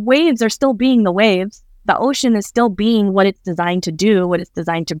experience. The waves are still being the waves. The ocean is still being what it's designed to do, what it's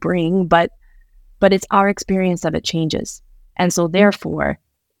designed to bring, but it's our experience of it changes. And so therefore,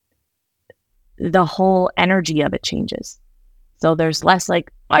 the whole energy of it changes. So there's less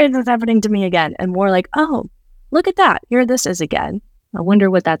like, why is this happening to me again? And more like, oh, look at that. Here this is again. I wonder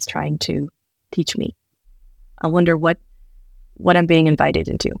what that's trying to teach me. I wonder what I'm being invited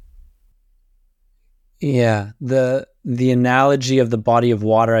into. Yeah, the analogy of the body of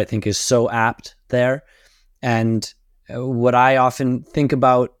water, I think, is so apt there. And what I often think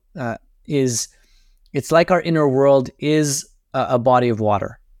about is it's like our inner world is a body of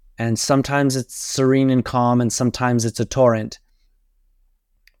water. And sometimes it's serene and calm, and sometimes it's a torrent.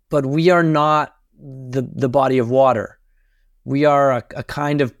 But we are not the body of water. We are a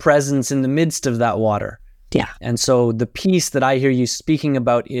kind of presence in the midst of that water. Yeah. And so the piece that I hear you speaking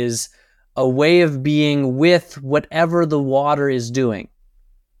about is a way of being with whatever the water is doing.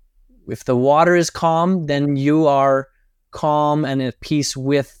 If the water is calm, then you are calm and at peace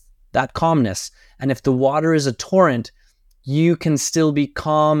with that calmness. And if the water is a torrent, you can still be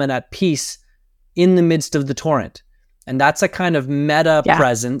calm and at peace in the midst of the torrent. And that's a kind of meta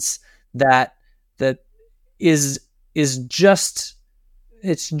presence that is just,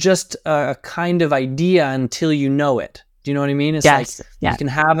 it's just a kind of idea until you know it. Do you know what I mean? It's like you can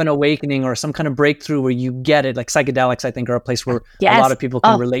have an awakening or some kind of breakthrough where you get it. Like psychedelics, I think, are a place where a lot of people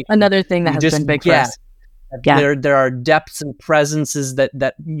can relate. Another thing that has been big for us. There are depths and presences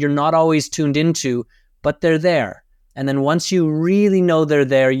that you're not always tuned into, but they're there. And then once you really know they're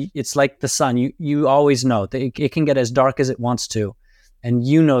there, it's like the sun. You always know. It can get as dark as it wants to, and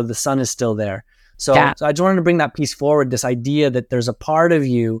you know the sun is still there. So I just wanted to bring that piece forward, this idea that there's a part of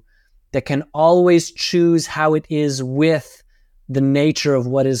you that can always choose how it is with the nature of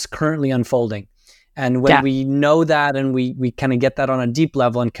what is currently unfolding. And when we know that and we kind of get that on a deep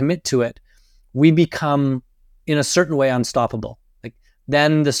level and commit to it, we become, in a certain way, unstoppable. Like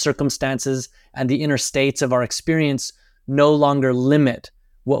then the circumstances and the inner states of our experience no longer limit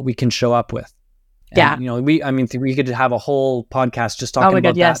what we can show up with. And, we could have a whole podcast just talking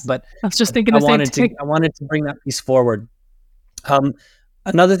about that. But I was just thinking the same thing. I wanted to bring that piece forward.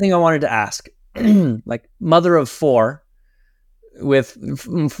 Another thing I wanted to ask, like mother of 4 with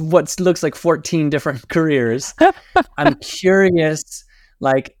what looks like 14 different careers, I'm curious,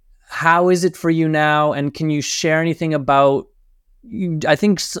 like, how is it for you now? And can you share anything about, I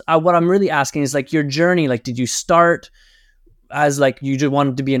think what I'm really asking is like your journey. Like, did you start as like you just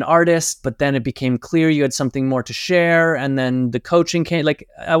wanted to be an artist, but then it became clear you had something more to share, and then the coaching came? Like,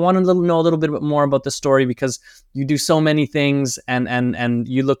 I want to know a little bit more about the story, because you do so many things, and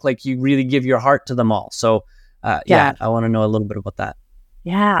you look like you really give your heart to them all. So I want to know a little bit about that.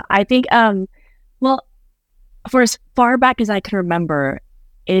 Yeah, I think well, for as far back as I can remember,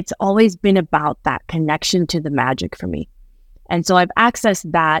 it's always been about that connection to the magic for me. And so I've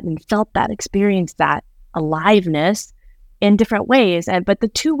accessed that and felt that, experienced that aliveness in different ways. But the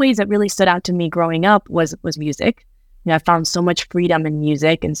 2 ways that really stood out to me growing up was music. I found so much freedom in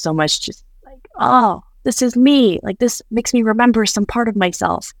music, and so much just like, oh, this is me. Like, this makes me remember some part of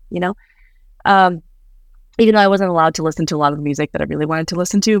myself, even though I wasn't allowed to listen to a lot of the music that I really wanted to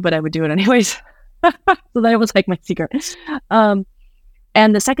listen to, but I would do it anyways. So that was like my secret.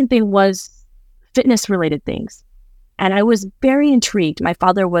 And the second thing was fitness related things. And I was very intrigued. My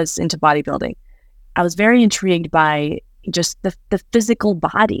father was into bodybuilding. I was very intrigued by just the physical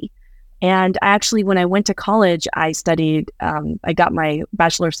body. And I actually, when I went to college, I studied, I got my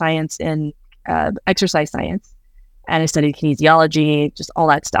Bachelor of Science in exercise science. And I studied kinesiology, just all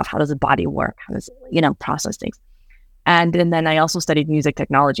that stuff. How does the body work? How does it, process things? And then I also studied music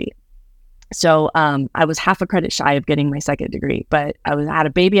technology. So I was half a credit shy of getting my second degree, but I had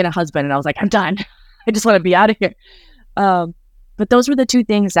a baby and a husband, and I was like, I'm done. I just want to be out of here. But those were the 2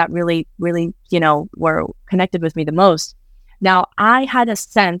 things that really, really, were connected with me the most. Now, I had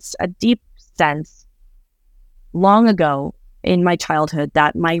a deep sense long ago in my childhood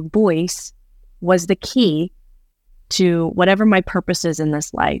that my voice was the key to whatever my purpose is in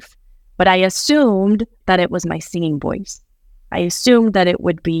this life. But I assumed that it was my singing voice. I assumed that it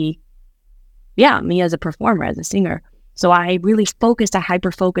would be, me as a performer, as a singer. So I really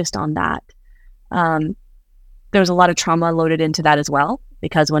hyper-focused on that. There was a lot of trauma loaded into that as well,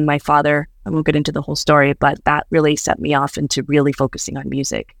 because when my father, I won't get into the whole story, but that really set me off into really focusing on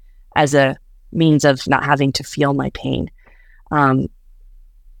music as a means of not having to feel my pain.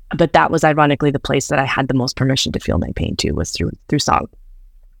 But that was ironically the place that I had the most permission to feel my pain too, was through song.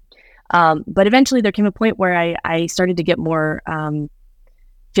 But eventually there came a point where I started to get more,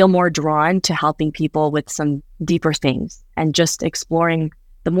 feel more drawn to helping people with some deeper things, and just exploring.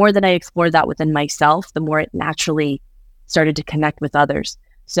 The more that I explored that within myself, the more it naturally started to connect with others.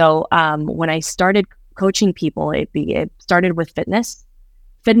 So when I started coaching people, it started with fitness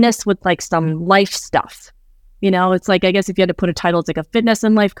with like some life stuff. It's like, I guess if you had to put a title, it's like a fitness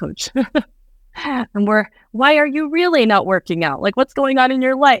and life coach. And why are you really not working out? Like, what's going on in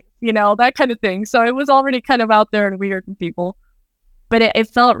your life? That kind of thing. So it was already kind of out there and weird for people. but it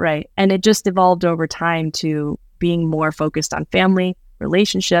felt right. And it just evolved over time to being more focused on family,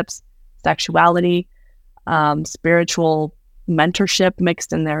 relationships, sexuality, spiritual mentorship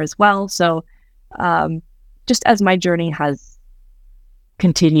mixed in there as well. So just as my journey has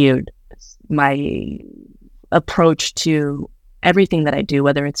continued, my approach to everything that I do,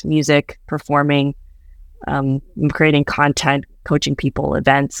 whether it's music, performing, creating content, coaching people,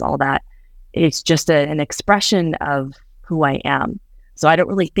 events, all that, it's just an expression of who I am. So I don't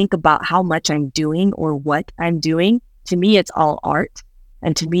really think about how much I'm doing or what I'm doing. To me, it's all art.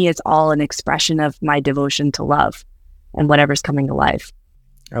 And to me, it's all an expression of my devotion to love and whatever's coming to life.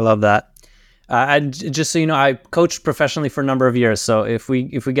 I love that. And just so you know, I coached professionally for a number of years. So if we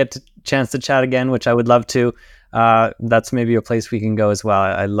get a chance to chat again, which I would love to, that's maybe a place we can go as well.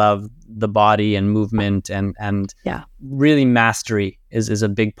 I love the body and movement and really mastery is a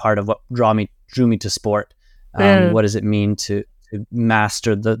big part of what drew me to sport. What does it mean to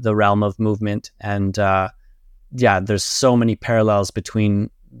master the realm of movement? And there's so many parallels between,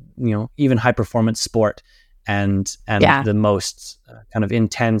 even high performance sport and the most kind of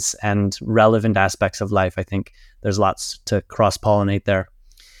intense and relevant aspects of life. I think there's lots to cross-pollinate there.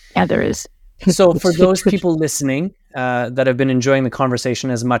 Yeah, there is. So for those people listening that have been enjoying the conversation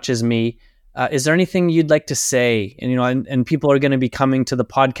as much as me, is there anything you'd like to say? And people are going to be coming to the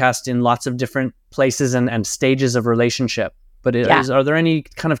podcast in lots of different places and stages of relationship. But are there any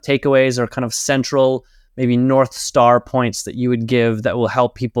kind of takeaways or kind of central, maybe North Star points that you would give that will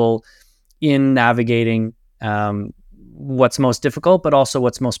help people in navigating what's most difficult, but also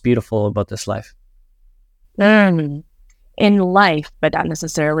what's most beautiful about this life? In life, but not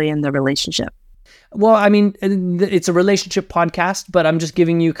necessarily in the relationship. Well, I mean, it's a relationship podcast, but I'm just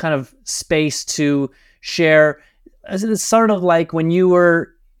giving you kind of space to share. It's sort of like when you were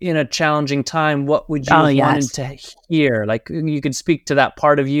in a challenging time, what would you have wanted to hear? Like, you could speak to that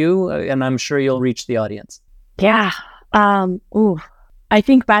part of you, and I'm sure you'll reach the audience. Yeah. I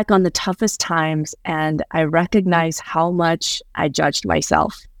think back on the toughest times, and I recognize how much I judged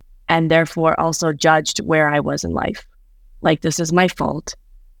myself, and therefore also judged where I was in life. Like, this is my fault,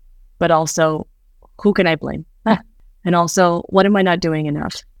 but also, who can I blame? And also, what am I not doing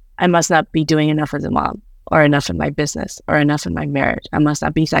enough? I must not be doing enough as a mom, or enough in my business, or enough in my marriage. I must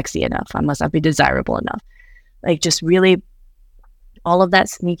not be sexy enough. I must not be desirable enough. Like, just really all of that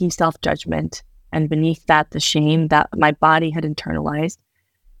sneaky self-judgment, and beneath that, the shame that my body had internalized.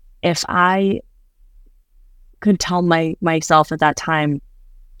 If I could tell myself at that time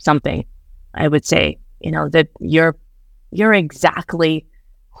something, I would say, that you're exactly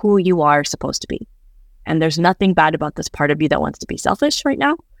who you are supposed to be. And there's nothing bad about this part of you that wants to be selfish right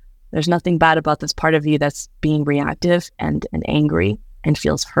now. There's nothing bad about this part of you that's being reactive and angry and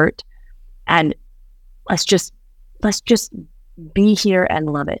feels hurt. And let's just be here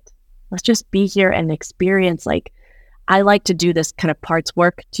and love it. Let's just be here and experience. Like, I like to do this kind of parts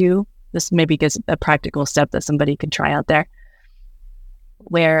work too. This maybe gives a practical step that somebody could try out there.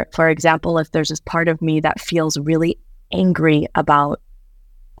 Where, for example, if there's this part of me that feels really angry about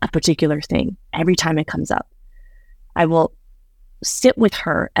a particular thing, every time it comes up, I will sit with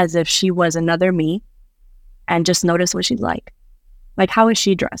her as if she was another me and just notice what she's like. Like, how is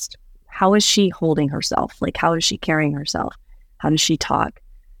she dressed? How is she holding herself? Like, how is she carrying herself? How does she talk?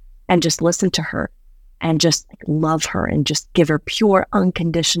 And just listen to her and just love her and just give her pure,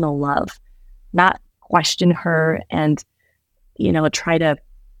 unconditional love, not question her and, try to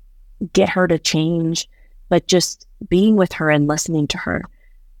get her to change, but just being with her and listening to her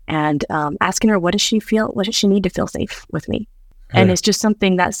and asking her, what does she feel? What does she need to feel safe with me? Yeah. And it's just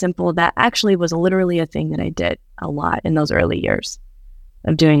something that simple that actually was literally a thing that I did a lot in those early years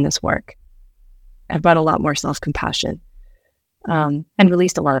of doing this work. I brought a lot more self-compassion and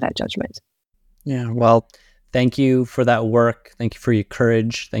released a lot of that judgment. Yeah, well, thank you for that work. Thank you for your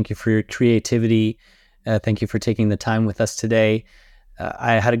courage. Thank you for your creativity. Thank you for taking the time with us today.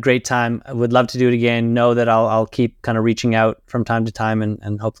 I had a great time. I would love to do it again. Know that I'll keep kind of reaching out from time to time,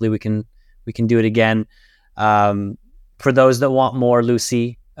 and hopefully we can do it again. For those that want more,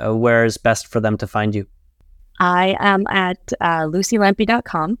 Luci, where is best for them to find you? I am at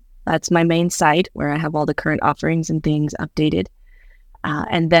lucilampe.com. That's my main site where I have all the current offerings and things updated.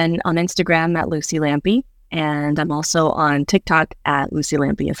 And then on Instagram at Luci Lampe, and I'm also on TikTok at Luci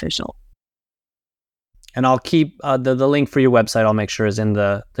Lampe Official. And I'll keep the link for your website. I'll make sure is in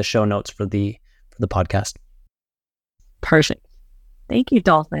the show notes for the podcast. Perfect. Thank you,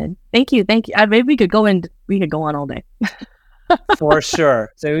 Dolphin. Thank you. Maybe we could go on all day. For sure.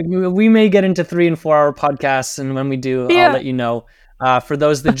 So we may get into 3 and 4 hour podcasts, and when we do, I'll let you know. For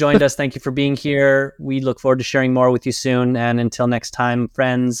those that joined us, thank you for being here. We look forward to sharing more with you soon. And until next time,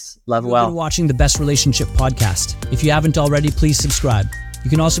 friends, love well. You've been watching the Best Relationship Podcast. If you haven't already, please subscribe. You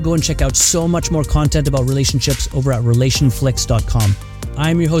can also go and check out so much more content about relationships over at relationflix.com.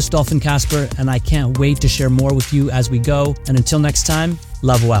 I'm your host, Dolphin Casper, and I can't wait to share more with you as we go. And until next time,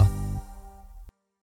 love well.